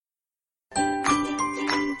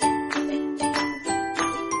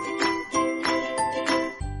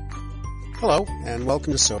Hello, and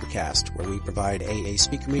welcome to Sobercast, where we provide AA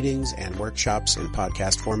speaker meetings and workshops in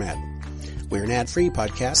podcast format. We're an ad-free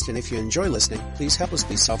podcast, and if you enjoy listening, please help us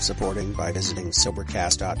be self-supporting by visiting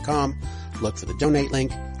Sobercast.com, look for the donate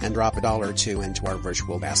link, and drop $1 or $2 into our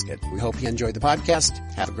virtual basket. We hope you enjoy the podcast.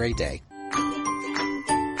 Have a great day.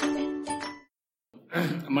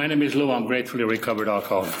 My name is Lou. I'm gratefully recovered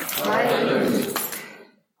alcoholic.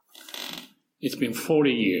 It's been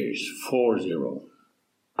 40 years, 40.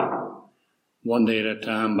 One day at a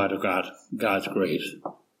time by God's grace.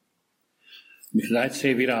 Because I'd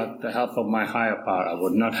say without the help of my higher power, I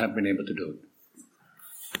would not have been able to do it.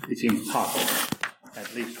 It's impossible,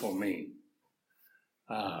 at least for me.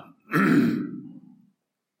 On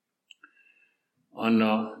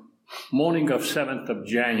the morning of 7th of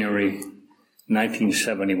January,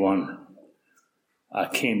 1971, I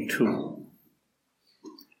came to.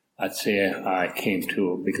 I'd say I came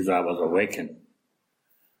to because I was awakened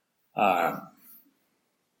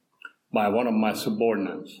by one of my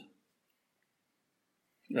subordinates,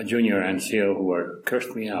 a junior NCO, who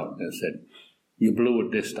cursed me out and said, "You blew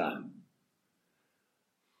it this time.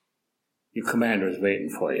 Your commander is waiting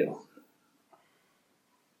for you."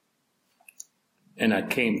 And I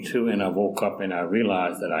came to, and I woke up, and I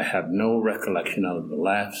realized that I have no recollection of the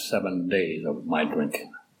last 7 days of my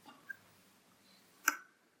drinking.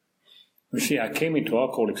 You see, I came into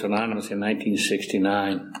Alcoholics Anonymous in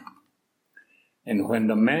 1969, and when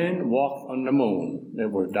the man walked on the moon, there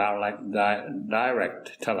was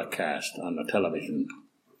direct telecast on the television,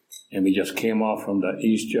 and we just came off from the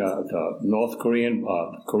North Korean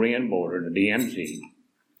border, the DMZ.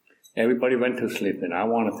 Everybody went to sleep, and I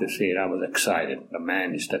wanted to see it. I was excited. The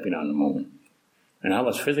man is stepping on the moon. And I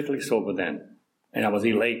was physically sober then, and I was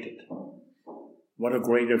elated. What a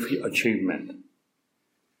great achievement.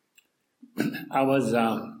 I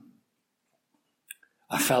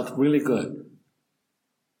felt really good.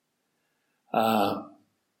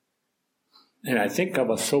 And I think I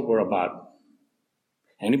was sober about,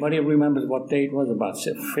 anybody remembers what day it was? About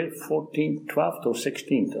 14th, 12th or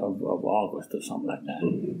 16th of August or something like that.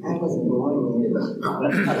 I wasn't born yet.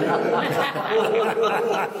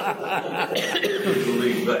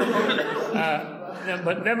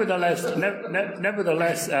 But nevertheless,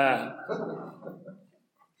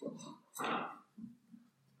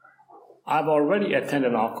 I've already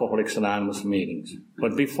attended Alcoholics Anonymous meetings.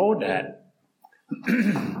 But before that,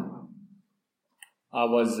 I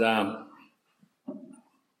was,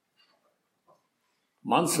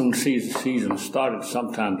 monsoon season started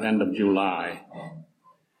sometime end of July.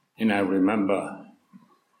 And I remember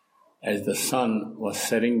as the sun was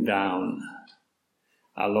setting down,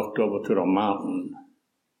 I looked over to the mountain,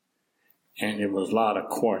 and it was a lot of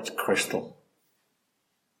quartz crystal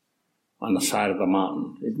on the side of the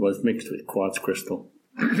mountain. It was mixed with quartz crystal.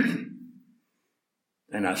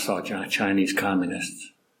 And I saw Chinese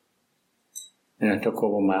communists. And I took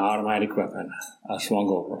over my automatic weapon. I swung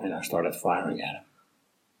over and I started firing at them.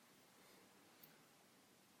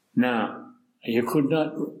 Now, you could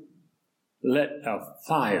not let a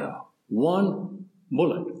fire, one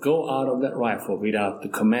bullet, go out of that rifle without the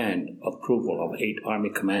approval of 8th Army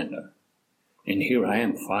commander. And here I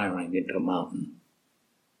am firing into a mountain.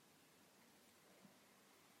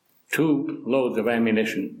 2 loads of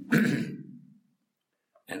ammunition.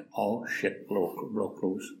 And all shit broke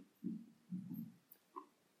loose.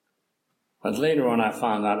 But later on I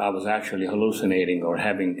found out I was actually hallucinating or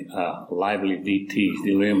having lively DTs,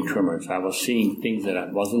 delirium tremors. I was seeing things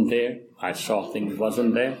that wasn't there. I saw things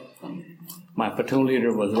wasn't there. My platoon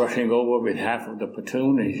leader was rushing over with half of the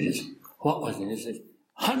platoon, and he says, "What was it?" He says,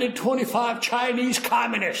 125 Chinese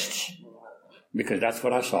communists. Because that's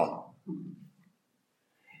what I saw.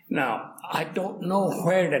 Now, I don't know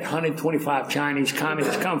where that 125 Chinese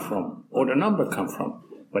communists come from, or the number come from,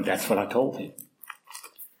 but that's what I told him.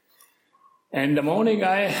 And the morning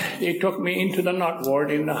they took me into the nut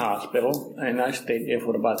ward in the hospital, and I stayed there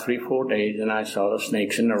for about 3-4 days, and I saw the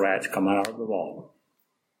snakes and the rats come out of the wall.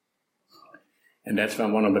 And that's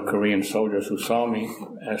when one of the Korean soldiers who saw me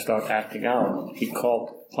start acting out, he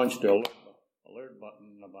punched the alert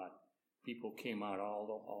button, and about people came out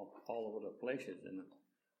all over the places, and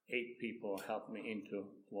 8 people helped me into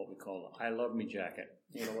what we call the I Love Me jacket.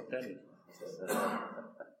 You know what that is?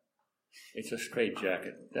 It's a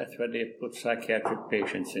straitjacket. That's where they put psychiatric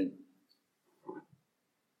patients in.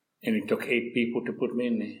 And it took 8 people to put me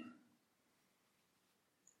in there.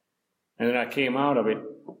 And then I came out of it,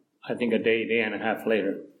 I think a day and a half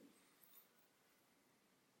later.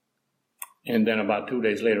 And then about 2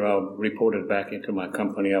 days later, I reported back into my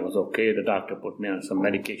company. I was okay. The doctor put me on some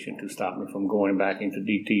medication to stop me from going back into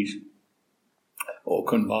DTs or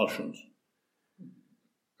convulsions.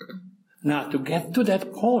 Now, to get to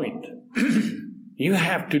that point, you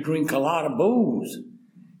have to drink a lot of booze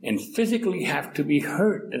and physically have to be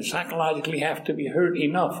hurt and psychologically have to be hurt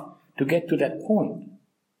enough to get to that point.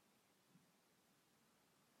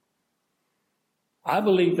 I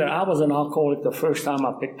believe that I was an alcoholic the first time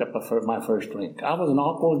I picked up my first drink. I was an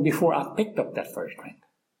alcoholic before I picked up that first drink.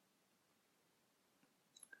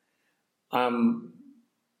 I'm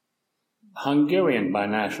Hungarian by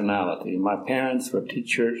nationality. My parents were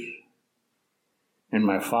teachers, and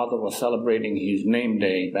my father was celebrating his name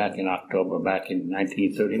day back in October, back in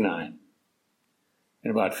 1939.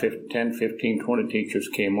 And about 10, 15, 20 teachers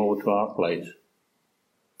came over to our place.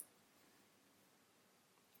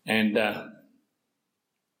 And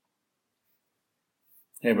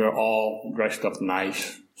they were all dressed up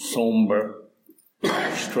nice, somber,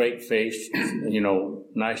 straight-faced,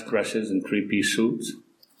 nice dresses and three-piece suits.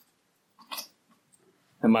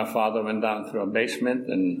 And my father went down to a basement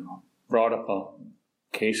and brought up a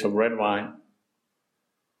case of red wine.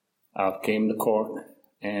 Out came the cork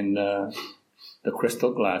and the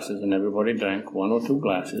crystal glasses, and everybody drank 1 or 2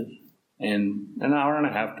 glasses. And an hour and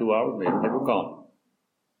a half, 2 hours later, they were gone.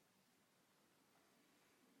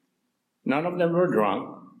 None of them were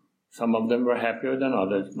drunk. Some of them were happier than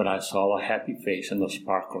others, but I saw a happy face and a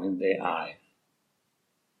sparkle in their eyes.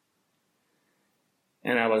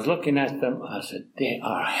 And I was looking at them, I said, they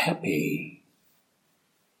are happy.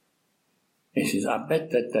 He says, I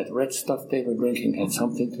bet that red stuff they were drinking had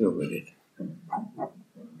something to do with it.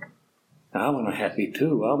 I want to be happy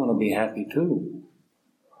too. I want to be happy too.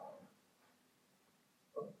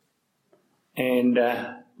 And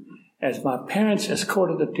as my parents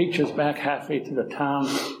escorted the teachers back halfway to the town,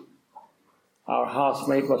 our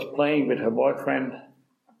housemate was playing with her boyfriend.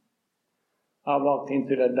 I walked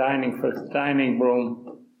into the dining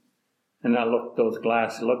room, and I looked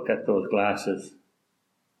at those glasses.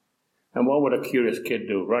 And what would a curious kid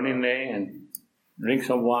do? Run in there and drink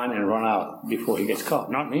some wine and run out before he gets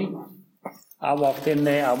caught. Not me. I walked in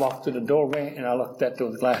there, I walked to the doorway, and I looked at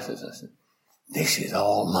those glasses. I said, this is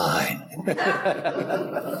all mine.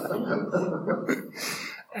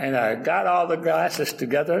 And I got all the glasses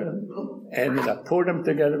together, and I poured them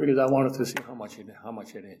together because I wanted to see how much it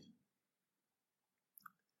is.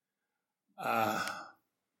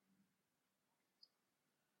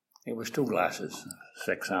 It was 2 glasses,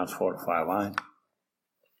 6-ounce fortified wine.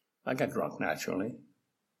 I got drunk naturally,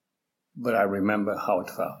 but I remember how it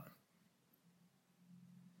felt.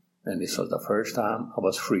 And this was the first time I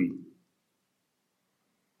was free.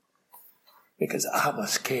 Because I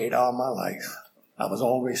was scared all my life. I was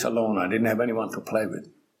always alone. I didn't have anyone to play with.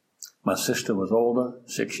 My sister was older,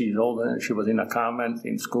 6 years older, and she was in a convent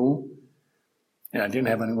in school, and I didn't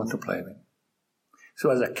have anyone to play with. So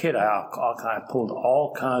as a kid, I pulled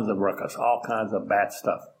all kinds of ruckus, all kinds of bad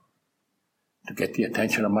stuff to get the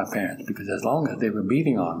attention of my parents, because as long as they were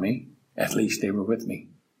beating on me, at least they were with me.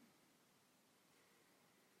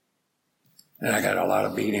 And I got a lot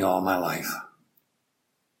of beating all my life.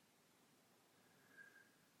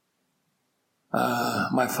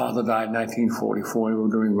 My father died in 1944. We were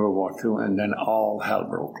during World War II, and then all hell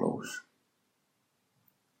broke loose.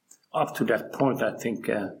 Up to that point, I think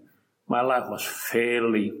my life was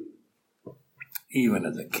fairly even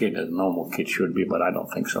as a kid, as a normal kid should be, but I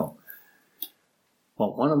don't think so.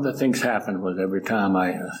 Well, one of the things happened was every time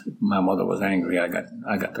my mother was angry, I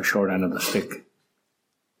got the short end of the stick.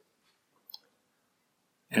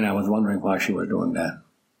 And I was wondering why she was doing that.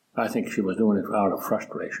 I think she was doing it out of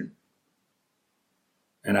frustration.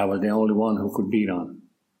 And I was the only one who could beat on.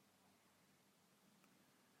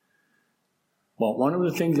 Well, one of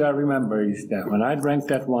the things I remember is that when I drank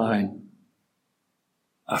that wine,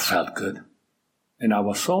 I felt good. And I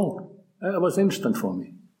was sold. It was instant for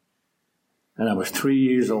me. And I was 3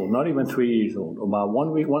 years old, not even 3 years old, about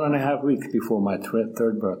 1.5 weeks before my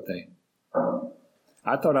third birthday.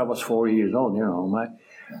 I thought I was 4 years old,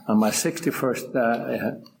 On my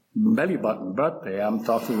 61st belly button birthday, I'm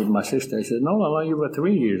talking with my sister. I said, no, you were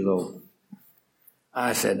 3 years old.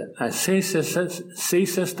 I said, see,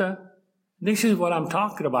 sister, this is what I'm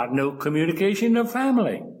talking about. No communication in the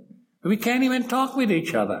family. We can't even talk with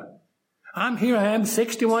each other. I'm here, I am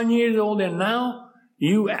 61 years old, and now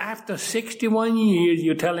you, after 61 years,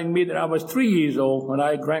 you're telling me that I was 3 years old when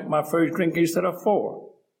I drank my first drink instead of 4.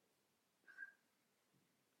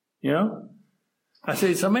 I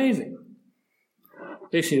said, it's amazing.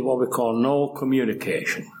 This is what we call no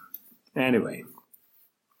communication. Anyway,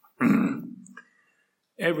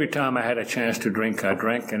 every time I had a chance to drink, I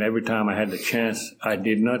drank, and every time I had the chance, I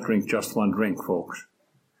did not drink just one drink, folks.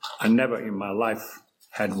 I never in my life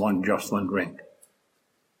had just one drink.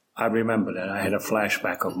 I remember that. I had a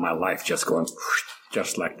flashback of my life just going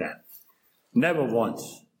just like that. Never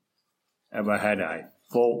once ever had I,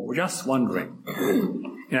 for just one drink.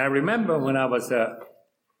 And I remember when I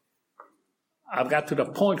got to the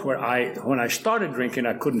point where when I started drinking,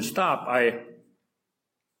 I couldn't stop. I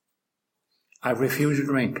refused to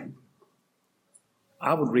drink.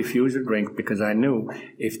 I would refuse to drink because I knew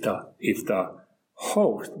if the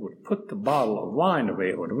host would put the bottle of wine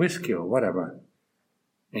away or the whiskey or whatever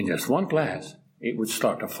in just one glass, it would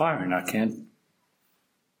start a fire, and I can't,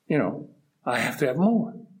 I have to have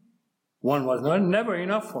more. One was never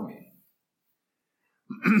enough for me.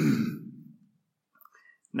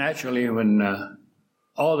 Naturally, when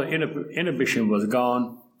all the inhibition was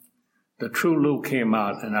gone, the true Lou came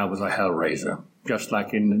out, and I was a hellraiser, just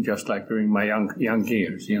like during my young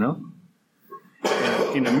years,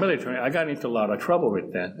 In the military, I got into a lot of trouble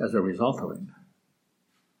with that as a result of it.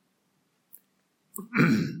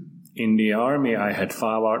 In the Army, I had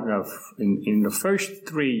 5 out in the first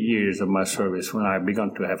 3 years of my service when I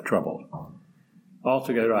began to have trouble.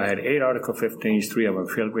 Altogether, I had 8 Article 15s, 3 of them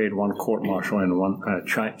field grade, 1 court-martial, and 1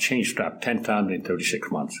 chain strap 10 times in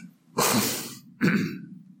 36 months.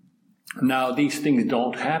 Now, these things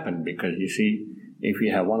don't happen because, you see, if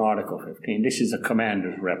you have 1 Article 15, this is a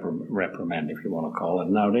commander's reprimand, if you want to call it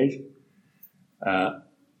nowadays.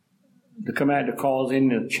 The commander calls in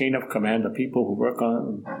the chain of command, the people who work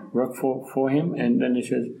for him, and then he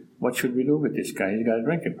says, what should we do with this guy? He's got a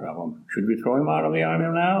drinking problem. Should we throw him out of the Army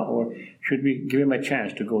now, or should we give him a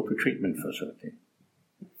chance to go to treatment facility?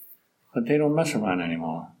 But they don't mess around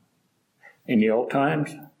anymore. In the old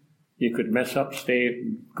times, you could mess up, stay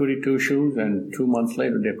goody two-shoes, and 2 months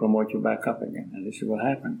later they promote you back up again. And this is what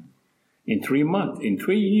happened. In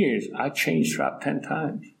 3 years, I changed strap 10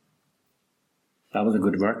 times. That was a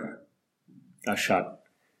good worker. I shot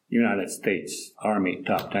United States Army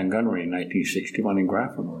top 10 gunnery in 1961 in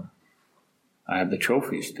Grafenwood. I have the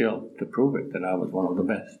trophy still to prove it, that I was one of the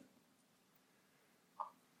best.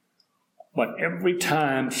 But every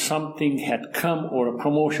time something had come or a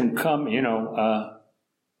promotion come,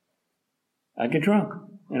 I get drunk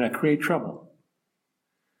and I create trouble.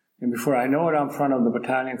 And before I know it, I'm in front of the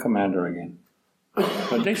battalion commander again.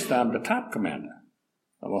 But this time, the top commander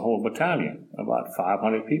of a whole battalion, about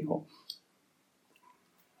 500 people.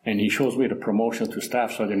 And he shows me the promotion to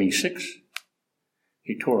Staff Sergeant E6.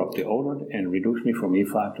 He tore up the odor and reduced me from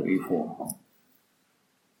E5 to E4.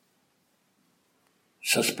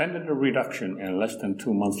 Suspended the reduction, and less than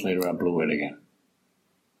 2 months later, I blew it again.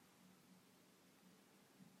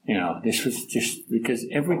 This was just because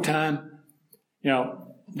every time,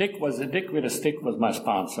 Dick with a Stick was my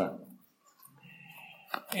sponsor.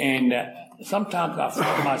 And sometimes I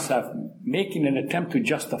found myself making an attempt to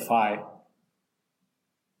justify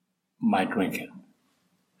my drinking.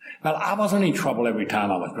 Well, I wasn't in trouble every time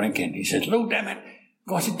I was drinking. He says, Lou, damn it,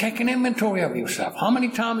 go and take an inventory of yourself. How many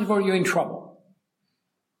times were you in trouble?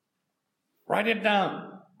 Write it down.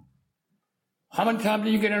 How many times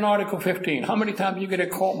did you get an Article 15? How many times did you get a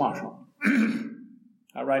court-martial?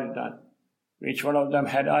 I write it down. Each one of them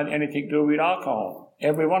had anything to do with alcohol.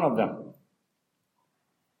 Every one of them.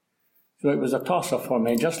 So it was a toss-up for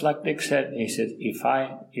me. Just like Dick said, he said, if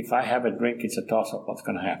I have a drink, it's a toss-up. What's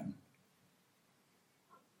going to happen?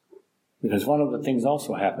 Because one of the things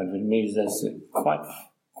also happened with me is that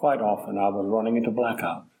quite often I was running into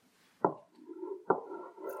blackouts.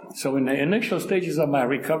 So in the initial stages of my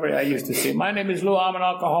recovery, I used to say, my name is Lou, I'm an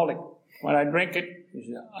alcoholic. When I drink it,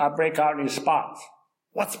 I break out in spots.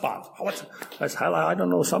 What spots? I don't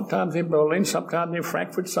know, sometimes in Berlin, sometimes in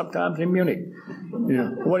Frankfurt, sometimes in Munich.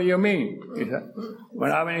 What do you mean?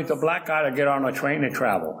 When I went into blackout, I get on a train and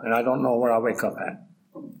travel, and I don't know where I wake up at.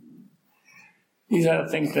 These are the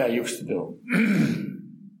things that I used to do.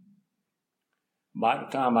 By the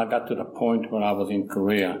time I got to the point when I was in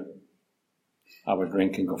Korea, I was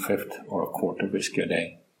drinking a fifth or a quart of whiskey a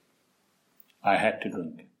day. I had to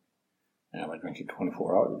drink. And I was drinking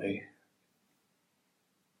 24 hours a day.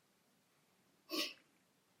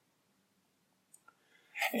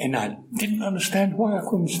 And I didn't understand why I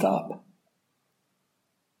couldn't stop.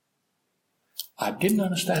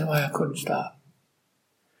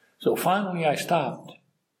 So finally I stopped.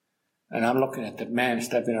 And I'm looking at that man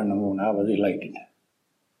stepping on the moon. I was elated.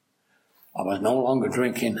 I was no longer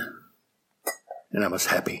drinking. And I was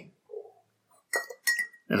happy.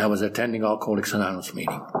 And I was attending Alcoholics Anonymous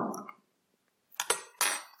meeting.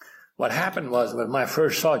 What happened was that my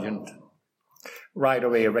first sergeant right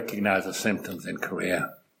away recognized the symptoms in Korea.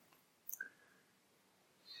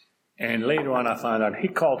 And later on I found out he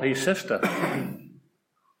called his sister.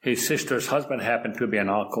 His sister's husband happened to be an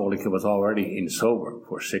alcoholic who was already in sober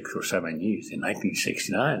for 6 or 7 years. In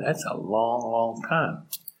 1969, that's a long, long time.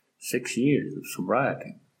 6 years of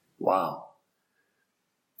sobriety. Wow.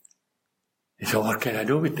 He said, what can I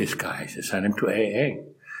do with this guy? He said, send him to AA.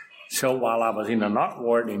 So while I was in the NOT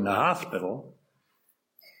ward in the hospital,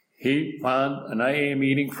 he found an AA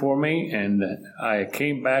meeting for me, and I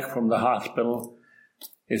came back from the hospital.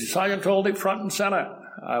 His sergeant told it front and center.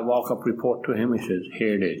 I walk up, report to him. He says,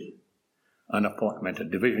 here it is. An appointment. A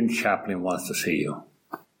division chaplain wants to see you.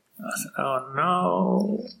 I said, oh,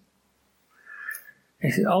 no.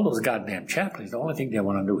 He said, all those goddamn chaplains, the only thing they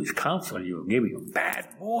want to do is counsel you, give you a bad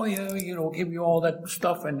boy, give you all that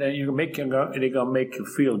stuff, and then they're going to make you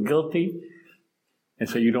feel guilty. And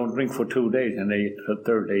so you don't drink for 2 days, and the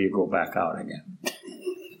third day you go back out again.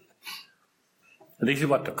 This is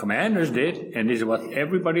what the commanders did, and this is what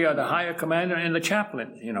everybody, the higher commander and the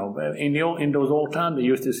chaplain, in those old times, they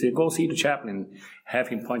used to say, go see the chaplain, have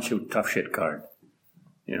him punch you a tough shit card,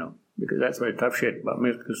 because that's very tough shit. But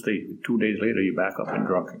 2 days later, you're back up and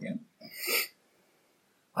drunk again.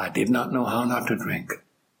 I did not know how not to drink.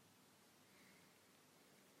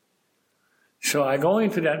 So I go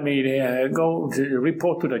into that meeting, I go to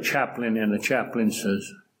report to the chaplain, and the chaplain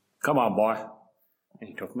says, come on, boy. And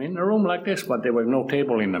he took me in a room like this, but there was no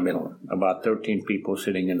table in the middle, about 13 people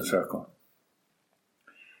sitting in a circle.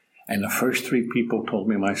 And the first 3 people told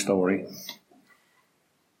me my story.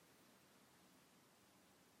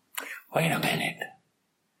 Wait a minute.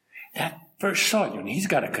 That first sergeant, he's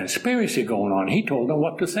got a conspiracy going on. He told them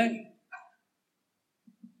what to say.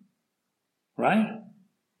 Right?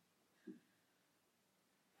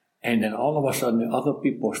 And then all of a sudden, the other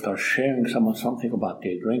people start sharing something about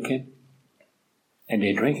their drinking. And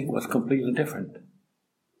their drinking was completely different.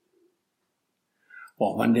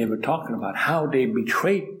 Well, when they were talking about how they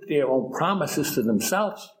betrayed their own promises to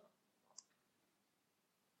themselves,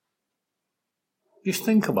 just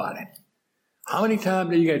think about it. How many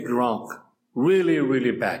times do you get drunk? Really,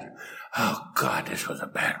 really bad. Oh, God, this was a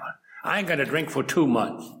bad one. I ain't going to drink for 2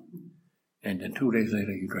 months. And then 2 days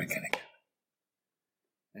later, you're drinking again.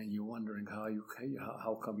 And you're wondering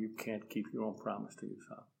how come you can't keep your own promise to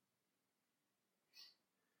yourself.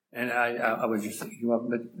 And I was just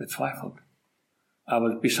baffled. I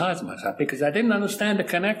was beside myself because I didn't understand the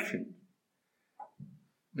connection,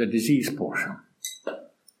 the disease portion.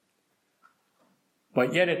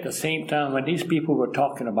 But yet at the same time, when these people were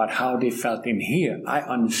talking about how they felt in here, I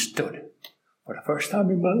understood for the first time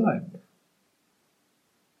in my life.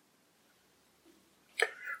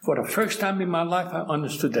 For the first time in my life, I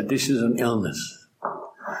understood that this is an illness.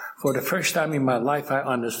 For the first time in my life, I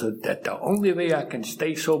understood that the only way I can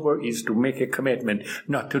stay sober is to make a commitment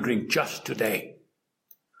not to drink just today.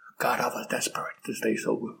 God, I was desperate to stay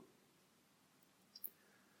sober.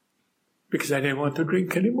 Because I didn't want to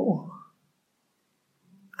drink anymore.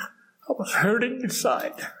 I was hurting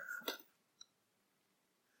inside.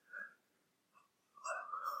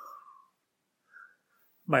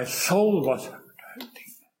 My soul was hurting.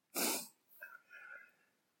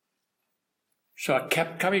 So I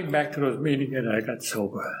kept coming back to those meetings and I got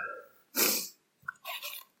sober.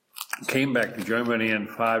 Came back to Germany and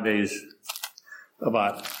 5 days,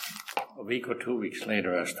 about a week or 2 weeks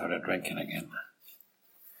later, I started drinking again.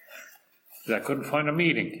 Because I couldn't find a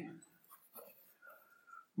meeting.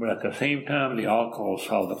 But at the same time, the alcohol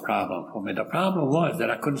solved the problem for me. The problem was that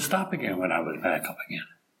I couldn't stop again when I was back up again.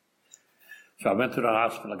 So I went to the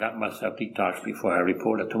hospital, got myself detoxed before I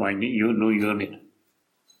reported to my new unit.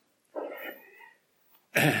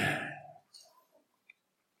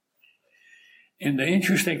 And the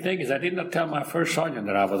interesting thing is I did not tell my first sergeant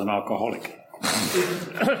that I was an alcoholic.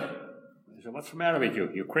 He said, what's the matter with you?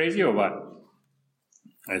 You crazy or what?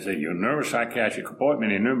 I said, your neuropsychiatric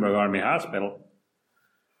appointment in Nuremberg Army Hospital.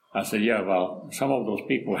 I said, yeah, well, some of those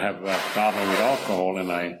people have a problem with alcohol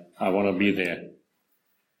and I want to be there.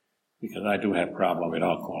 Because I do have problem with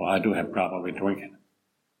alcohol. I do have problem with drinking.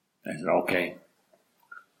 I said, okay.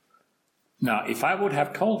 Now, if I would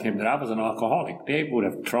have told him that I was an alcoholic, they would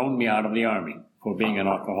have thrown me out of the army for being an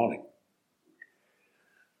alcoholic.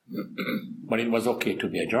 But it was okay to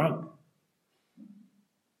be a drunk.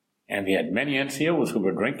 And we had many NCOs who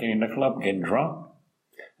were drinking in the club, getting drunk.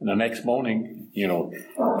 And the next morning,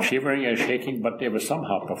 shivering and shaking, but they were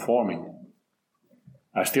somehow performing.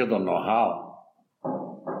 I still don't know how.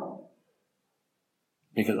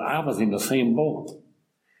 Because I was in the same boat.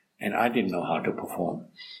 And I didn't know how to perform.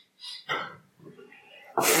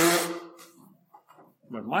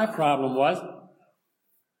 But my problem was,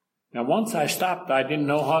 now once I stopped, I didn't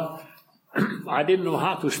know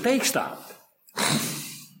how to stay stopped.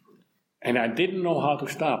 And I didn't know how to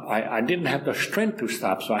stop. I didn't have the strength to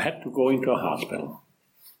stop, so I had to go into a hospital.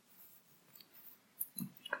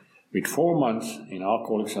 With 4 months in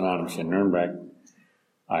Alcoholics Anonymous in Nuremberg,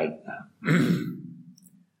 I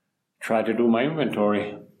tried to do my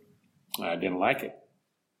inventory. I didn't like it.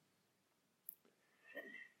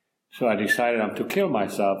 So I decided to kill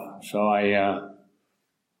myself. So I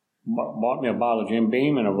bought me a bottle of Jim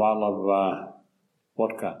Beam and a bottle of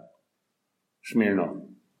vodka, Smirnoff.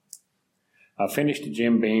 I finished the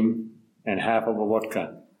Jim Beam and half of a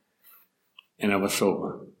vodka, and I was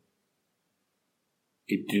sober.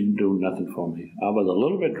 It didn't do nothing for me. I was a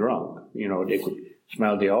little bit drunk. They could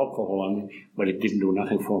smell the alcohol on me, but it didn't do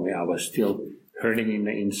nothing for me. I was still hurting in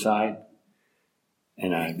the inside.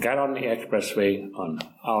 And I got on the expressway on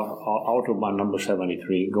Autobahn number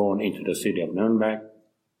 73, going into the city of Nuremberg,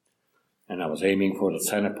 and I was aiming for the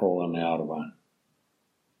center pole on the Autobahn.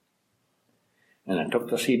 And I took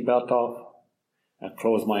the seatbelt off, I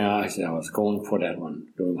closed my eyes, and I was going for that one,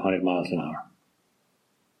 doing 100 miles an hour.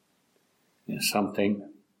 And something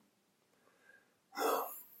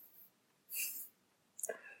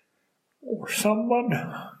or someone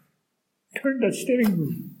turned the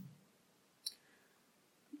steering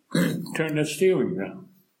wheel.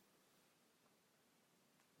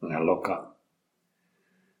 And I look up.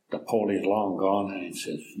 The pole is long gone, and it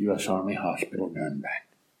says U.S. Army Hospital, Nuremberg.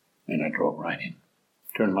 And I drove right in.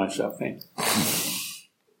 Turned myself in.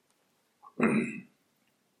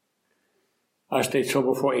 I stayed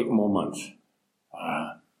sober for 8 more months.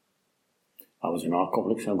 I was in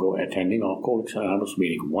Alcoholics Anonymous, attending Alcoholics Anonymous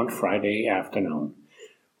meeting one Friday afternoon,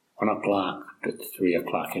 1 o'clock to 3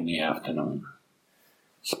 o'clock in the afternoon.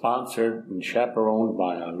 Sponsored and chaperoned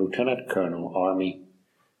by a Lieutenant Colonel, Army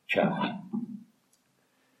chaplain.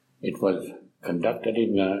 It was conducted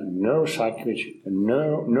in a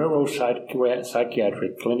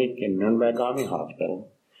neuropsychiatric clinic in Nuremberg Army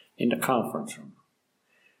Hospital in the conference room.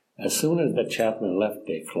 As soon as the chaplain left,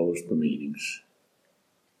 they closed the meetings.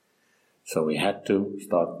 So we had to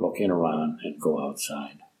start looking around and go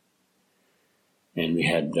outside. And we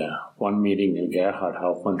had one meeting in Gerhard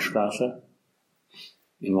Hauptmannstrasse,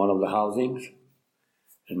 in one of the housings,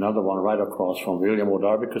 another one right across from William O.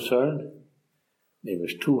 Darby Concern. There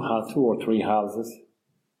was two or three houses,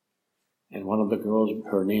 and one of the girls,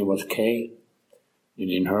 her name was Kay,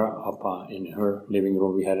 and in her living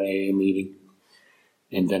room we had an AA meeting,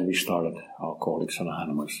 and then we started Alcoholics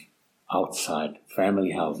Anonymous outside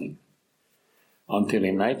family housing. Until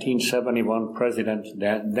in 1971,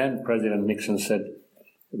 then President Nixon said,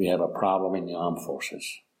 we have a problem in the armed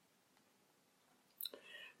forces.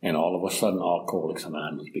 And all of a sudden, Alcoholics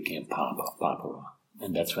Anonymous became popular.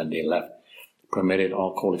 And that's when they permitted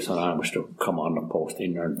Alcoholics Anonymous to come on the post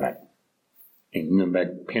in Nuremberg. In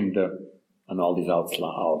Nuremberg, Pinder, and all these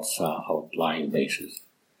outlying bases.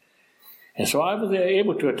 And so I was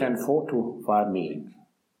able to attend 4 to 5 meetings.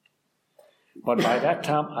 But by that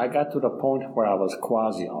time, I got to the point where I was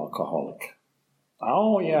quasi-alcoholic.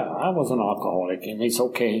 Oh yeah, I was an alcoholic, and it's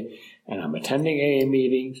okay. And I'm attending AA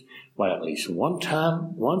meetings, but at least once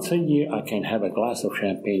a year, I can have a glass of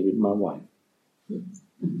champagne with my wife.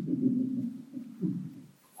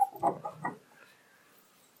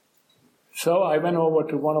 So I went over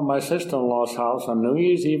to one of my sister-in-law's house on New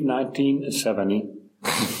Year's Eve, 1970,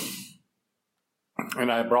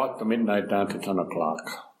 and I brought the midnight down to 10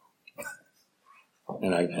 o'clock.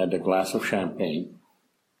 And I had a glass of champagne.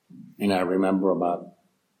 And I remember about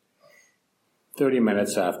 30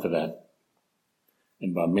 minutes after that,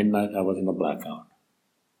 and by midnight, I was in a blackout.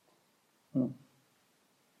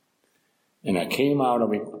 And I came out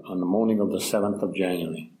of it on the morning of the 7th of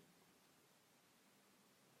January.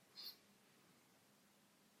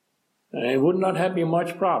 And it would not have been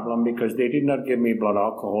much problem because they did not give me blood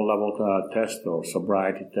alcohol level test or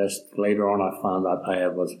sobriety test. Later on, I found out I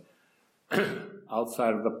was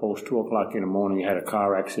outside of the post, 2 o'clock in the morning. I had a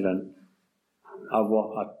car accident. I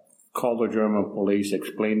called the German police,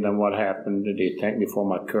 explained them what happened. They thanked me for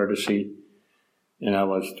my courtesy. And I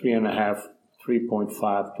was 3.5 to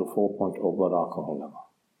 4.0 blood alcohol level.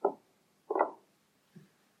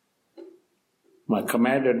 My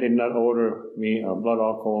commander did not order me a blood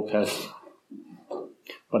alcohol test,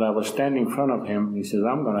 but I was standing in front of him. He says,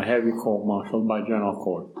 I'm going to have you court-martialed by general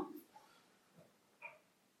court.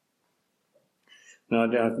 Now,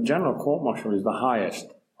 the general court-martial is the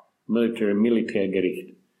highest military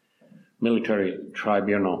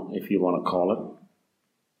tribunal, if you want to call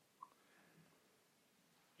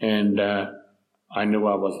it. And I knew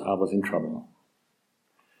I was in trouble.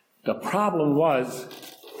 The problem was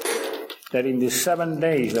that in these 7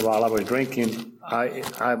 days while I was drinking, I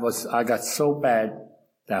got so bad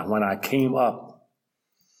that when I came up,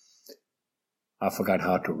 I forgot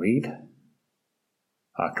how to read,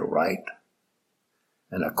 how to write,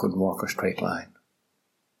 and I couldn't walk a straight line.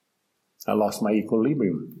 I lost my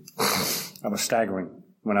equilibrium. I was staggering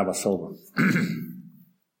when I was sober.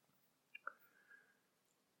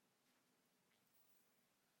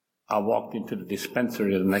 I walked into the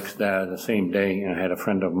dispensary the next day, the same day, and I had a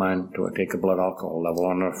friend of mine to take a blood alcohol level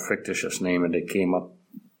under a fictitious name, and they came up.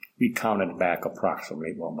 We counted back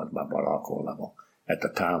approximately what was my blood alcohol level at the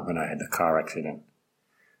time when I had the car accident.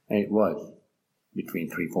 And it was between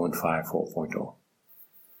 3.5, 4.0.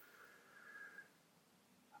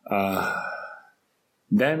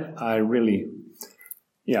 Then I really,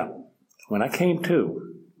 when I came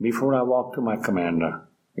to, before I walked to my commander,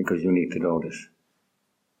 because you need to know this,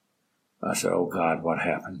 I said, oh God, what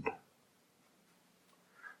happened?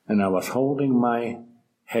 And I was holding my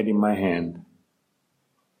head in my hand,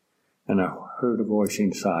 and I heard a voice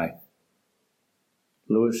inside,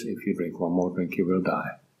 Louis, if you drink one more drink, you will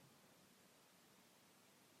die.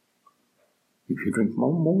 If you drink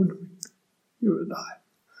one more drink, you will die.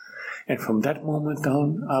 And from that moment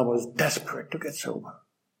on, I was desperate to get sober.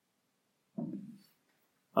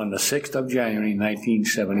 On the 6th of January,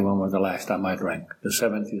 1971 was the last time I drank. The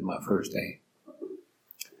 7th is my first day.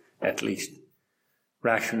 At least,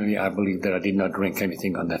 rationally, I believe that I did not drink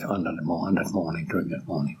anything during that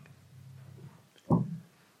morning.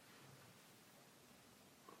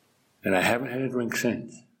 And I haven't had a drink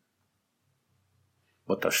since.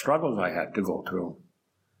 But the struggles I had to go through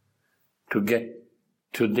to get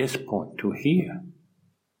to this point, to here.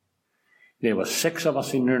 There were 6 of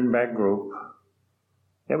us in Nuremberg group.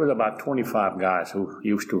 There was about 25 guys who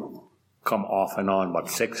used to come off and on, but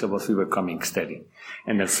 6 of us, we were coming steady.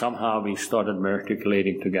 And then somehow we started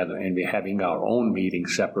matriculating together, and we're having our own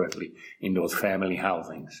meetings separately in those family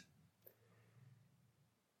housings.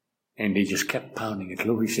 And they just kept pounding it.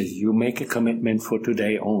 Louis says, you make a commitment for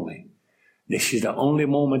today only. This is the only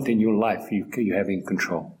moment in your life you have in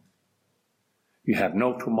control. You have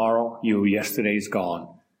no tomorrow. Yesterday is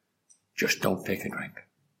gone. Just don't take a drink.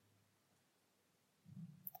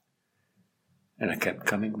 And I kept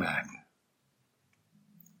coming back.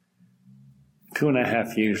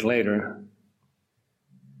 2.5 years later,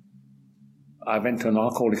 I went to an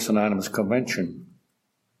Alcoholics Anonymous convention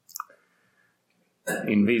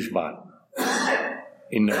in Wiesbaden,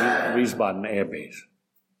 in the Wiesbaden Air Base.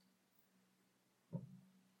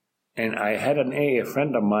 And I had a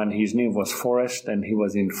friend of mine, his name was Forrest, and he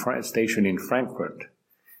was stationed in Frankfurt.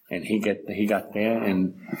 And he got there,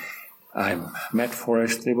 and I met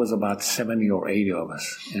Forrest. There was about 70 or 80 of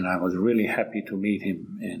us, and I was really happy to meet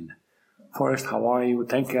him. And Forrest, how are you?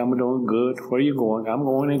 Thank you, I'm doing good. Where are you going? I'm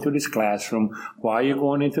going into this classroom. Why are you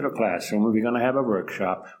going into the classroom? We're going to have a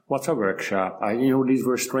workshop. What's a workshop? These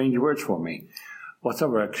were strange words for me. What's a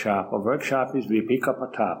workshop? A workshop is we pick up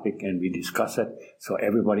a topic and we discuss it so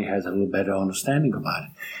everybody has a little better understanding about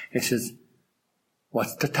it. He says,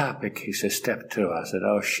 what's the topic? He says, step 2. I said,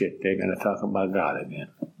 oh shit, they're going to talk about God again.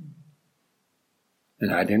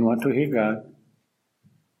 And I didn't want to hear God.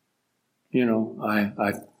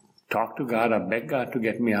 I talked to God, I begged God to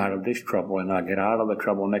get me out of this trouble, and I'll get out of the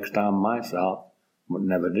trouble next time myself, but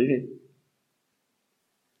never did it.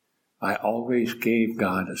 I always gave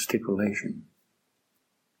God a stipulation,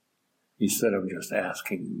 instead of just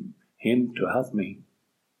asking Him to help me.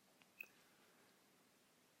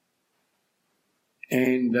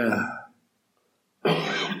 And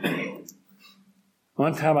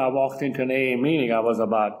one time I walked into an AA meeting, I was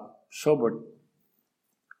about sober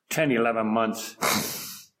 10, 11 months,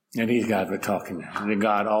 and these guys were talking to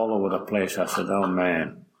God all over the place. I said, oh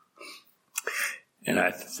man. And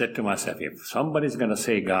I said to myself, if somebody's going to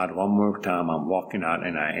say God one more time, I'm walking out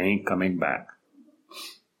and I ain't coming back.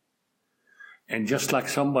 And just like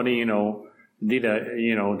somebody, did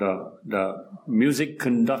the music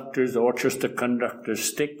conductors, the orchestra conductors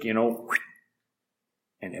stick, and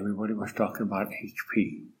everybody was talking about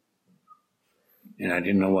HP. And I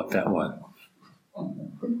didn't know what that was.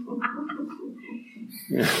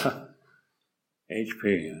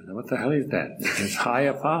 HP, what the hell is that? It's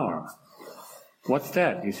higher power. What's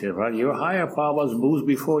that? He said, well, your higher power was booze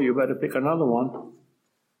before, you better pick another one.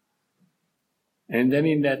 And then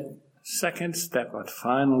in that second step, I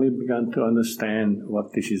finally began to understand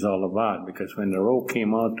what this is all about, because when the row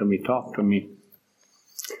came out to me, talked to me,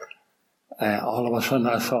 all of a sudden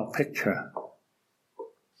I saw a picture.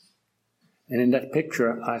 And in that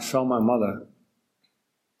picture, I saw my mother.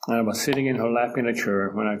 I was sitting in her lap in a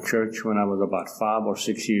church when I was about 5 or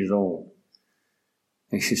 6 years old.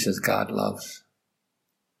 And she says, God loves.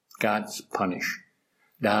 God's punish.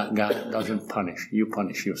 God doesn't punish. You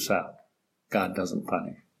punish yourself. God doesn't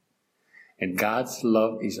punish. And God's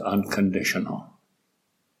love is unconditional.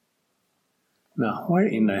 Now, where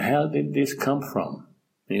in the hell did this come from?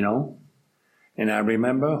 You know? And I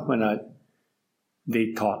remember when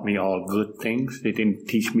they taught me all good things. They didn't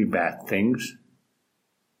teach me bad things.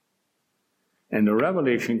 And the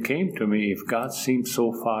revelation came to me, if God seems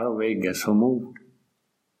so far away, guess who moved?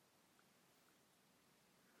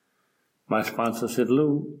 My sponsor said,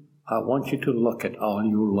 Lou, I want you to look at all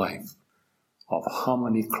your life of how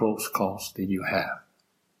many close calls did you have.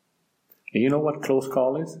 And you know what close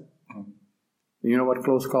call is? You know what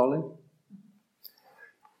close call is?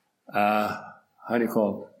 How do you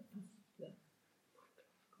call it?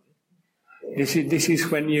 This is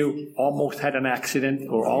when you almost had an accident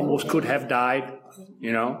or almost could have died,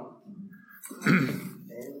 you know.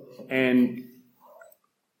 And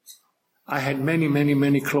I had many, many,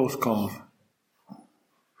 many close calls.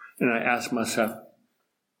 And I asked myself,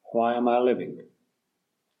 why am I living?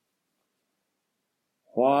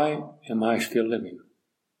 Why am I still living?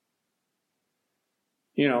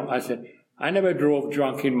 You know, I said, I never drove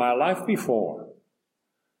drunk in my life before.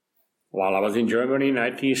 While I was in Germany in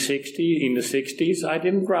 1960, in the 60s, I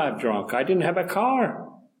didn't drive drunk. I didn't have a car.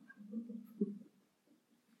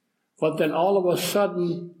 But then all of a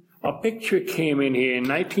sudden, a picture came in here. In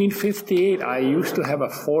 1958, I used to have a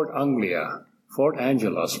Ford Anglia,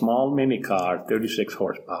 a small mini car, 36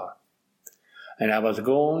 horsepower. And I was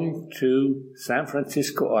going to San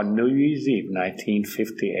Francisco on New Year's Eve,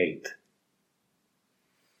 1958.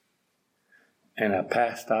 And I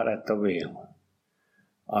passed out at the wheel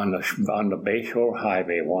on the Bayshore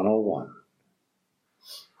Highway 101.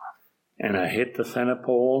 And I hit the center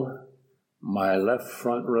pole, my left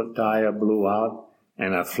front tire blew out,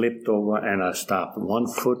 and I flipped over and I stopped 1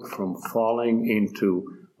 foot from falling into,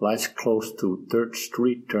 like close to 3rd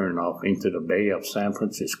Street turnoff into the Bay of San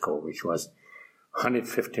Francisco, which was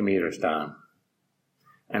 150 meters down.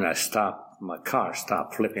 And I stopped, my car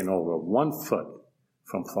stopped flipping over 1 foot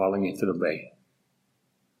from falling into the bay.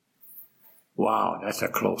 Wow, that's a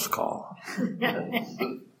close call.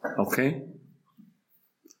 Okay?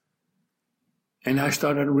 And I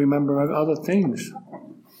started to remember other things.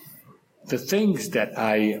 The things that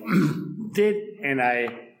I did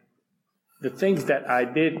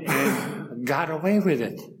and got away with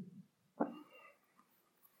it.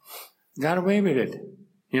 Got away with it.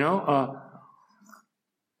 You know,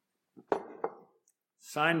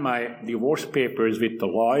 signed my divorce papers with the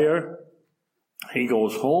lawyer. He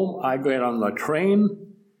goes home, I get on the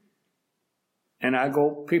train, and I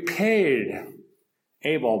go prepared.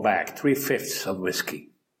 A-ball bag, 3/5 of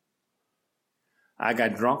whiskey. I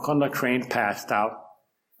got drunk on the train, passed out,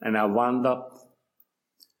 and I wound up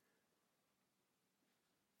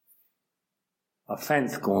a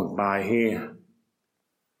fence going by here.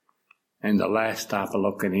 And the last stop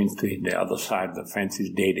looking into the other side of the fence is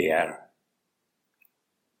DDR.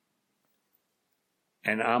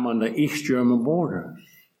 And I'm on the East German border.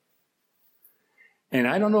 And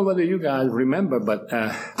I don't know whether you guys remember, but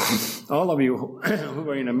all of you who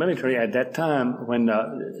were in the military at that time, when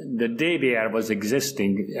the DDR was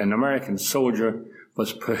existing, an American soldier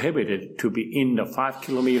was prohibited to be in the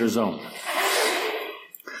 5-kilometer zone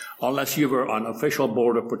unless you were on official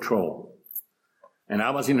border patrol. And I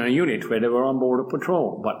was in a unit where they were on border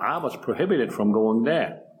patrol, but I was prohibited from going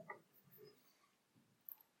there.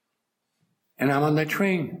 And I'm on the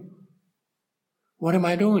train. What am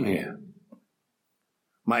I doing here?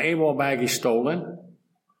 My AWOL bag is stolen.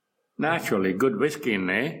 Naturally, good whiskey in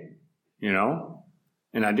there, you know.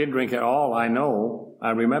 And I didn't drink it all, I know.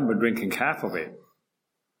 I remember drinking half of it.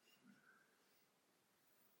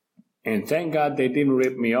 And thank God they didn't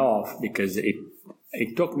rip me off, because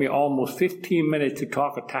it took me almost 15 minutes to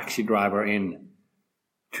talk a taxi driver in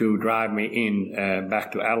to drive me in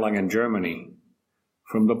back to Erlangen, Germany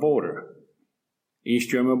from the border.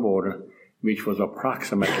 East German border, which was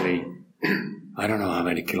approximately, I don't know how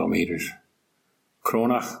many kilometers.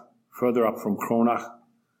 Kronach, further up from Kronach,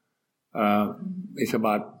 it's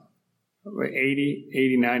about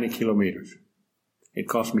 80, 90 kilometers. It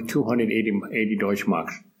cost me 280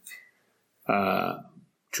 Deutschmarks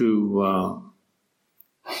to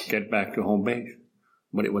get back to home base.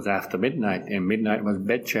 But it was after midnight, and midnight was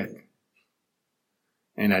bed check.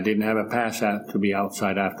 And I didn't have a pass out to be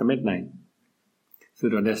outside after midnight. So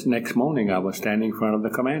this next morning, I was standing in front of the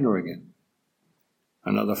commander again.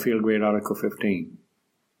 Another field grade Article 15.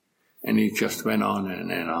 And it just went on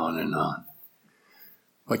and on and on.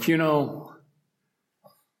 But you know,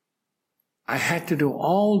 I had to do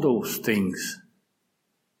all those things.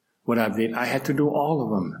 What I did, I had to do all of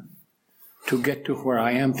them. to get to where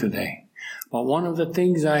I am today. But one of the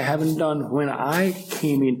things I haven't done when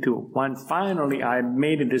finally I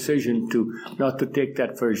made a decision not to take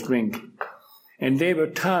that first drink. And there were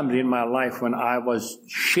times in my life when I was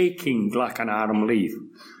shaking like an autumn leaf,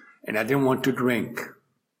 and I didn't want to drink.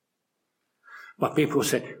 But people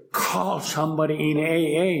said, call somebody in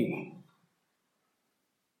AA.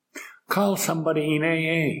 Call somebody in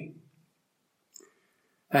AA.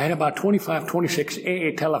 I had about 25, 26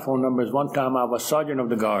 AA telephone numbers. One time I was sergeant of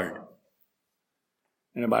the guard.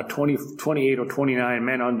 And about 28 or 29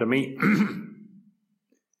 men under me.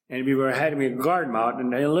 And we were having a guard mount,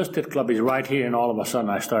 and the enlisted club is right here, and all of a sudden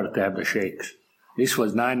I started to have the shakes. This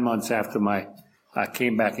was 9 months after I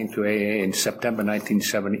came back into AA in October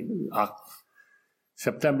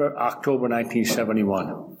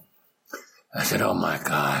 1971. I said, oh my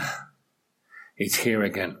God, it's here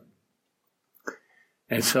again.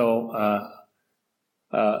 And so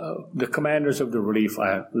the commanders of the relief,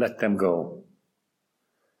 I let them go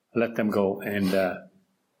and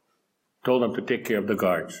told them to take care of the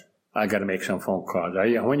guards. I got to make some phone calls. When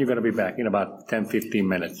are you going to be back? In about 10, 15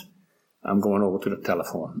 minutes. I'm going over to the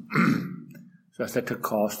telephone. So I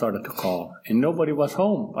started to call, and nobody was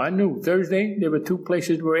home. I knew Thursday there were 2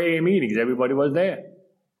 places where AA meetings. Everybody was there.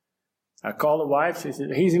 I called the wife. She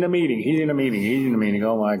said, he's in a meeting.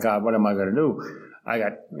 Oh my God, what am I going to do? I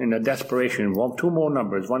got, in a desperation, 2 more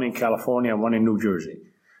numbers, one in California and one in New Jersey.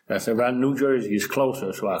 I said, well, New Jersey is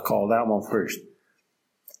closer, so I called that one first.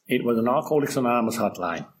 It was an Alcoholics Anonymous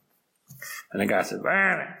hotline. And the guy said,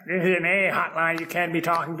 well, this is an AA hotline. You can't be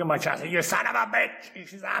talking too much. I said, you son of a bitch. He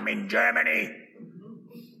says, I'm in Germany.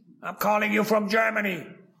 I'm calling you from Germany.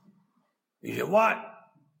 He said, what?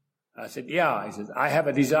 I said, yeah. He says, I have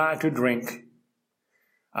a desire to drink.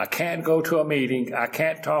 I can't go to a meeting. I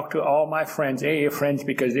can't talk to all my friends, AA friends,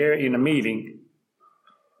 because they're in a meeting.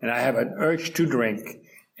 And I have an urge to drink.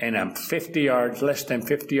 And I'm less than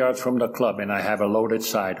 50 yards from the club, and I have a loaded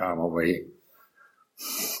sidearm over here.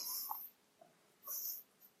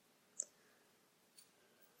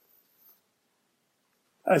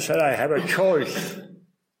 I said, I have a choice.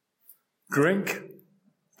 Drink,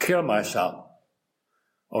 kill myself,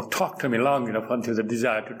 or talk to me long enough until the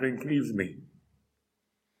desire to drink leaves me.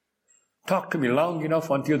 Talk to me long enough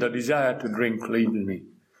until the desire to drink leaves me.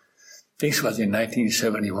 This was in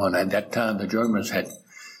 1971. At that time, the Germans had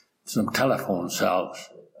some telephone cells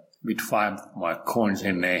with 5 mark coins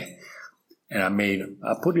in there. And I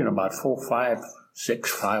put in about 4, 5,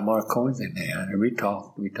 6 5 mark coins in there. And we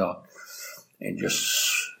talked. And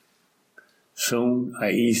just soon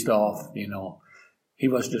I eased off, He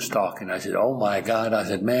was just talking. I said, oh my God. I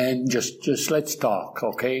said, man, just let's talk,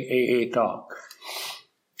 okay? AA talk.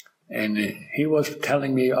 And he was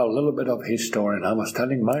telling me a little bit of his story, and I was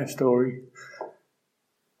telling my story.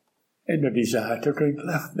 And the desire to drink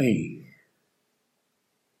left me.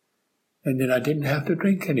 And then I didn't have to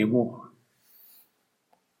drink anymore.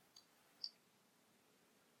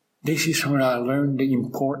 This is when I learned the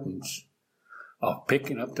importance of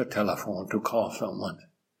picking up the telephone to call someone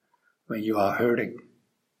when you are hurting.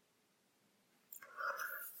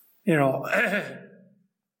 I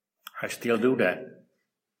still do that.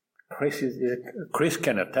 Chris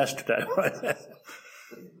can attest to that.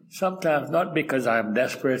 Sometimes not because I'm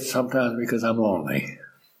desperate, sometimes because I'm lonely.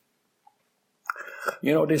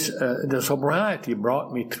 The sobriety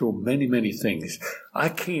brought me through many, many things. I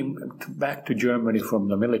came back to Germany from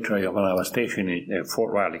the military when I was stationed in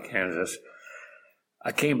Fort Riley, Kansas.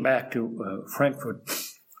 I came back to Frankfurt,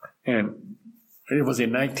 and it was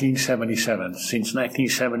in 1977. Since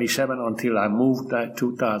 1977 until I moved in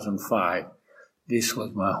 2005, this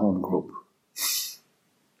was my home group.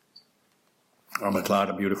 I met a lot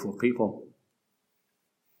of beautiful people.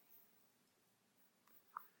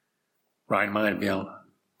 Rhein-Main-Biel.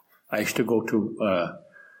 I used to go to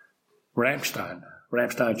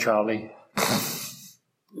Ramstein Charlie.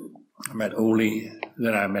 I met Uli,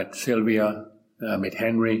 then I met Sylvia, then I met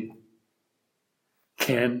Henry,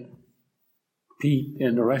 Ken, Pete,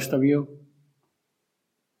 and the rest of you.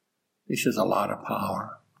 This is a lot of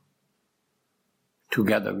power.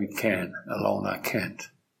 Together we can. Alone I can't.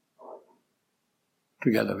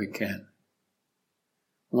 Together we can.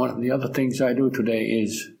 One of the other things I do today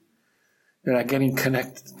is that I get in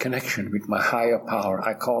connection with my higher power.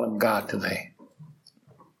 I call him God today.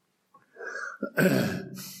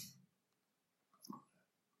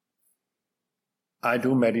 I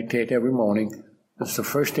do meditate every morning. It's the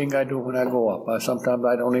first thing I do when I go up. Sometimes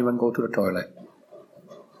I don't even go to the toilet.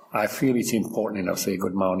 I feel it's important enough to say,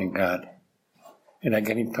 good morning, God. And I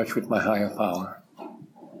get in touch with my higher power.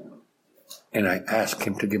 And I ask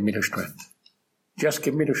him to give me the strength. Just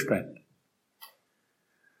give me the strength.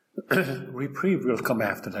 reprieve will come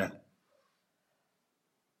after that.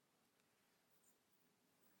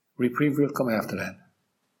 Reprieve will come after that.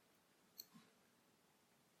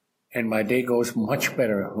 And my day goes much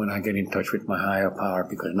better when I get in touch with my higher power,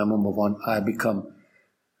 because number one, I become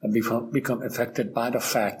affected by the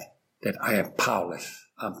fact that I am powerless.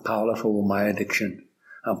 I'm powerless over my addiction.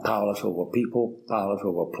 I'm powerless over people, powerless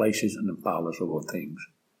over places, and I'm powerless over things.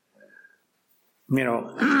 You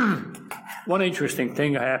know, one interesting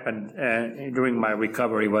thing happened during my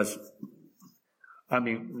recovery was,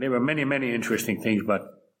 there were many, many interesting things, but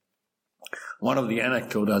one of the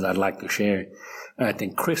anecdotes I'd like to share, I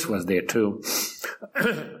think Chris was there too.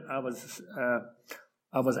 I was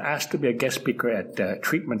asked to be a guest speaker at a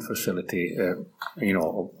treatment facility,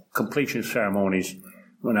 completion ceremonies,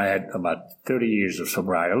 when I had about 30 years of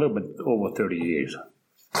sobriety, a little bit over 30 years.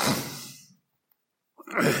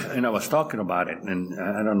 And I was talking about it, and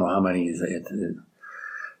I don't know how many is it,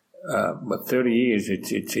 but 30 years,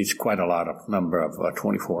 it's quite a lot of number of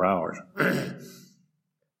 24 hours.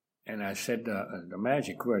 And I said the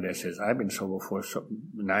magic word that says, I've been sober for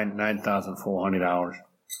 9,400 hours.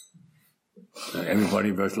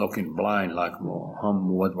 Everybody was looking blind, like,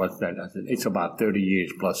 what's that? I said, it's about 30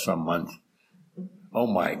 years plus some months. Oh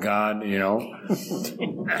my God, you know.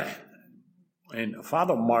 And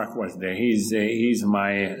Father Mark was there. He's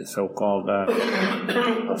my so-called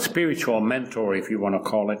spiritual mentor, if you want to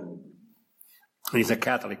call it. He's a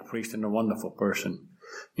Catholic priest and a wonderful person.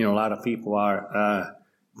 You know, a lot of people are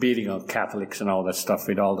beating on Catholics and all that stuff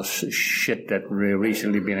with all the shit that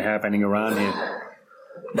recently been happening around here.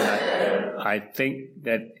 But I think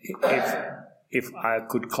that if I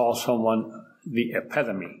could call someone the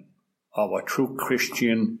epitome of a true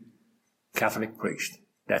Christian Catholic priest,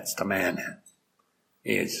 that's the man.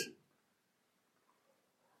 Is.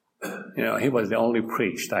 You know, he was the only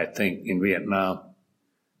priest, I think, in Vietnam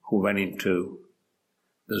who went into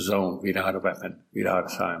the zone without a weapon, without a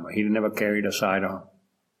sidearm. He never carried a sidearm.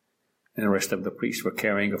 And the rest of the priests were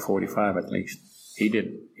carrying a .45 at least. He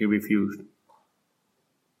didn't. He refused.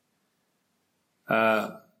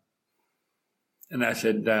 And I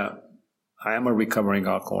said, I am a recovering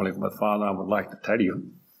alcoholic, but Father, I would like to tell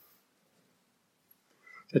you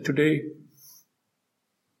that today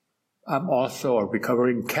I'm also a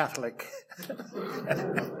recovering Catholic.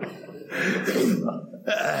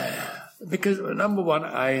 Because number one,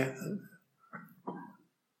 I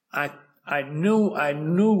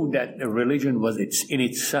knew that the religion was in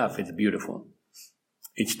itself, it's beautiful.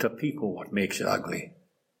 It's the people what makes it ugly.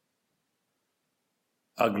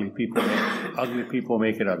 Ugly people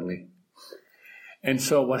make it ugly. And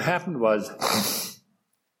so what happened was,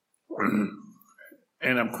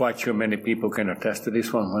 and I'm quite sure many people can attest to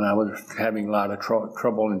this one, when I was having a lot of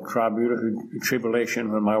trouble and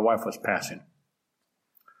tribulation when my wife was passing.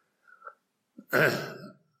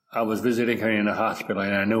 I was visiting her in the hospital,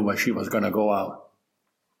 and I knew where she was going to go out.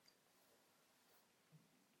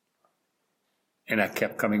 And I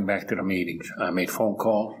kept coming back to the meetings. I made phone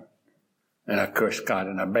calls, and I cursed God,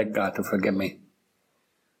 and I begged God to forgive me.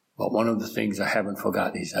 But one of the things I haven't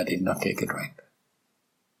forgotten is I did not take a drink.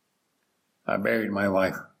 I buried my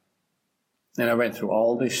wife. And I went through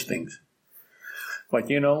all these things. But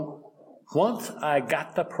you know, once I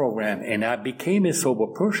got the program and I became a sober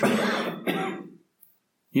person,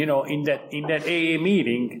 you know, in that AA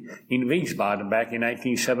meeting in Wiesbaden back in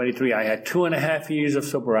 1973, I had 2.5 years of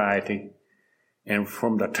sobriety. And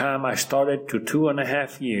from the time I started to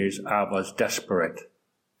 2.5 years, I was desperate.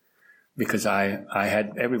 Because I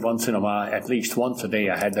had every once in a while, at least once a day,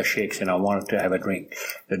 I had the shakes and I wanted to have a drink.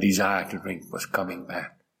 The desire to drink was coming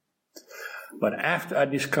back. But after I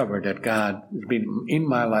discovered that God has been in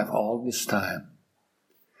my life all this time,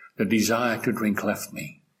 the desire to drink left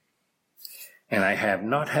me. And I have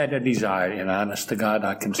not had a desire, and honest to God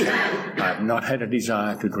I can say, I have not had a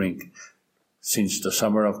desire to drink since the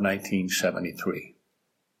summer of 1973.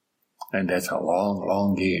 And that's a long,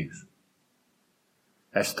 long years.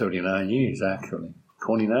 That's 39 years, actually.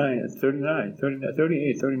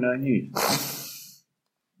 39 years.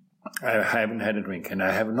 I haven't had a drink, and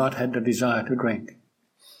I have not had the desire to drink.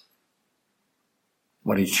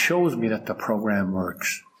 But it shows me that the program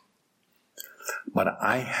works. But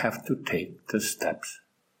I have to take the steps.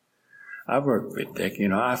 I worked with Dick, you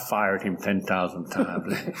know, I fired him 10,000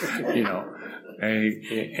 times, you know.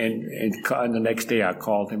 And the next day I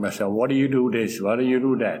called him, I said, what do you do this? What do you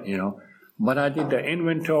do that? You know. But I did the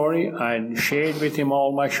inventory, I shared with him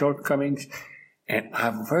all my shortcomings, and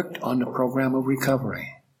I've worked on the program of recovery.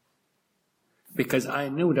 Because I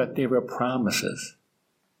knew that there were promises.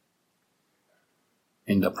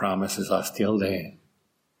 And the promises are still there.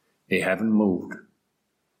 They haven't moved.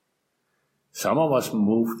 Some of us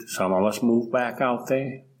moved back out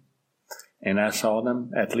there, and I saw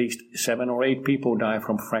them, at least 7 or 8 people die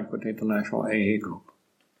from Frankfurt International AA Group.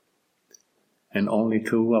 And only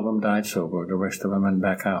 2 of them died sober, the rest of them went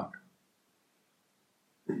back out.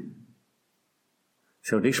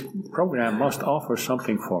 So this program must offer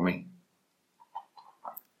something for me.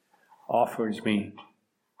 Offers me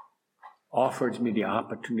the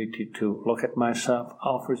opportunity to look at myself,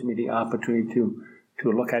 offers me the opportunity to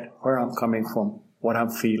look at where I'm coming from, what I'm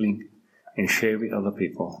feeling, and share with other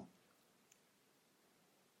people.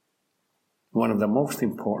 One of the most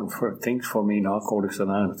important things for me in Alcoholics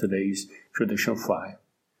Anonymous today is Tradition 5.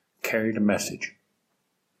 Carry the message.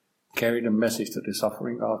 Carry the message to the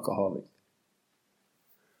suffering alcoholic.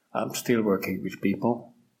 I'm still working with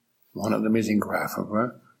people. One of them is in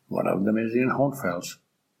Grafenberg. One of them is in Hohenfels.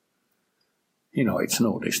 You know, it's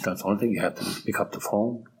no distance. Only thing you have to do is pick up the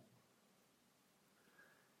phone.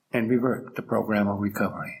 And we work the program of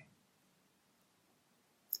recovery.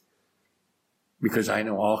 Because I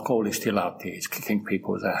know alcohol is still out there. It's kicking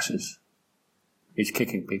people's asses. It's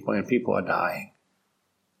kicking people, and people are dying.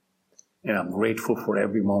 And I'm grateful for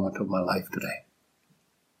every moment of my life today.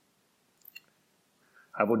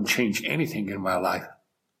 I wouldn't change anything in my life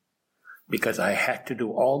because I had to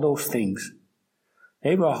do all those things.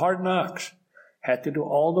 They were hard knocks. Had to do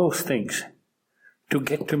all those things to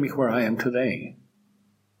get to me where I am today.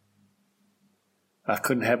 I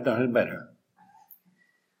couldn't have done it better.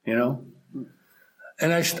 You know?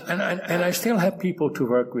 And I still have people to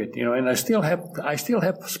work with, you know, and I still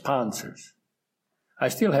have sponsors. I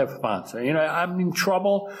still have sponsors. You know, I'm in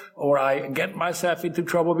trouble, or I get myself into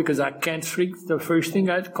trouble because I can't sleep. The first thing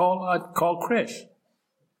I'd call Chris.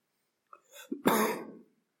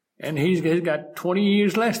 And he's got 20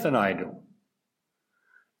 years less than I do.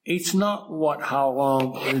 It's not how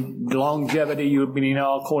long, longevity you've been in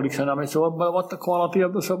Alcoholics Anonymous, but what the quality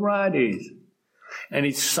of the sobriety is. And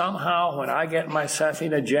it's somehow, when I get myself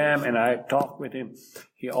in a jam and I talk with him,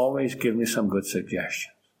 he always gives me some good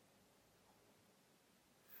suggestions.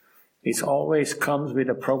 It always comes with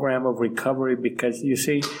a program of recovery because, you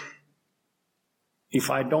see, if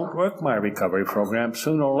I don't work my recovery program,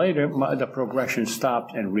 sooner or later the progression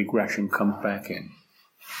stops and regression comes back in.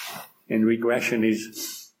 And regression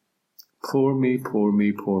is, pour me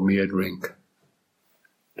a drink.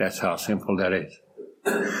 That's how simple that is.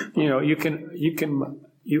 You know, you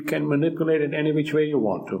can manipulate it any which way you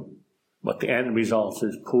want to, but the end result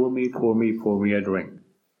is pour me a drink.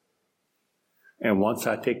 And once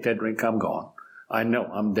I take that drink, I'm gone. I know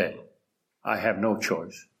I'm dead. I have no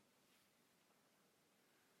choice.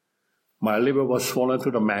 My liver was swollen to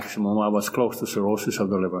the maximum. I was close to cirrhosis of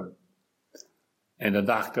the liver. And the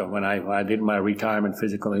doctor, when I did my retirement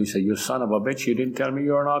physical, he said, "You son of a bitch, you didn't tell me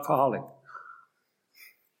you're an alcoholic."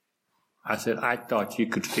 I said, "I thought you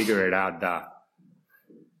could figure it out, Doc."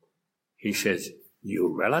 He says, "Your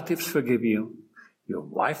relatives forgive you, your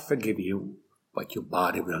wife forgive you, but your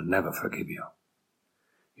body will never forgive you."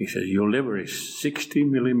 He says, "Your liver is 60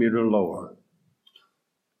 millimeter lower."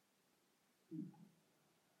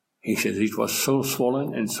 He says, "It was so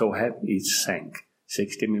swollen and so heavy, it sank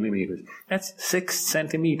 60 millimeters. That's 6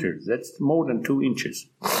 centimeters. That's more than 2 inches.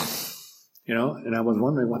 You know, and I was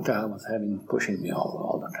wondering what the hell was pushing me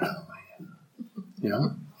all the time. You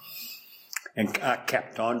know? And I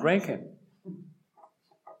kept on drinking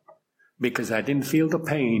because I didn't feel the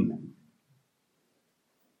pain.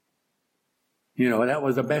 You know, that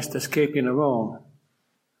was the best escape in the world.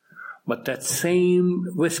 But that same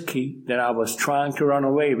whiskey that I was trying to run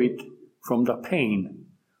away with from the pain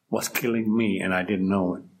was killing me, and I didn't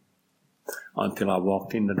know it until I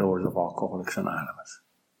walked in the doors of Alcoholics Anonymous.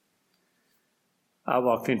 I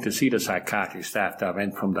walked in to see the psychiatrist after I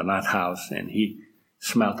went from the nut house, and he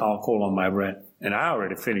smelled alcohol on my breath. And I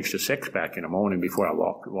already finished a 6-pack in the morning before I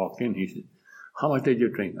walked in. He said, "How much did you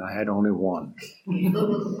drink?" I had only 1.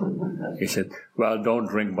 He said, "Well, don't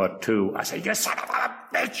drink but 2. I said, "You son of a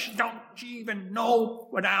bitch, don't you even know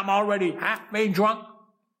that I'm already halfway drunk?"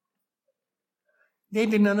 They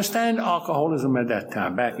didn't understand alcoholism at that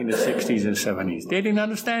time, back in the 60s and 70s. They didn't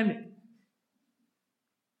understand it.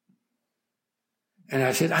 And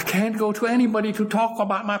I said, "I can't go to anybody to talk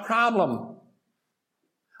about my problem.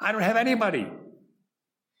 I don't have anybody."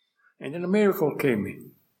 And then a miracle came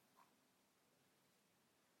in.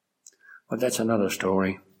 But that's another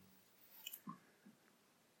story.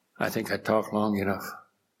 I think I talked long enough.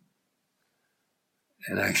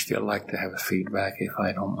 And I still like to have feedback if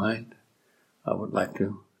I don't mind. I would like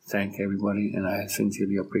to thank everybody, and I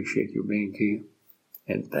sincerely appreciate you being here.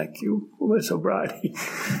 And thank you for my sobriety.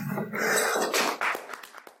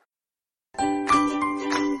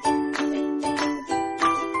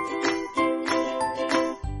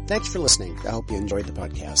 Thanks for listening. I hope you enjoyed the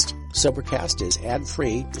podcast. Sobercast is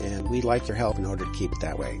ad-free, and we'd like your help in order to keep it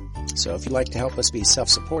that way. So if you'd like to help us be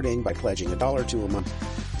self-supporting by pledging $1 or $2 a month,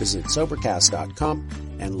 visit Sobercast.com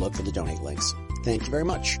and look for the donate links. Thank you very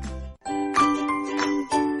much.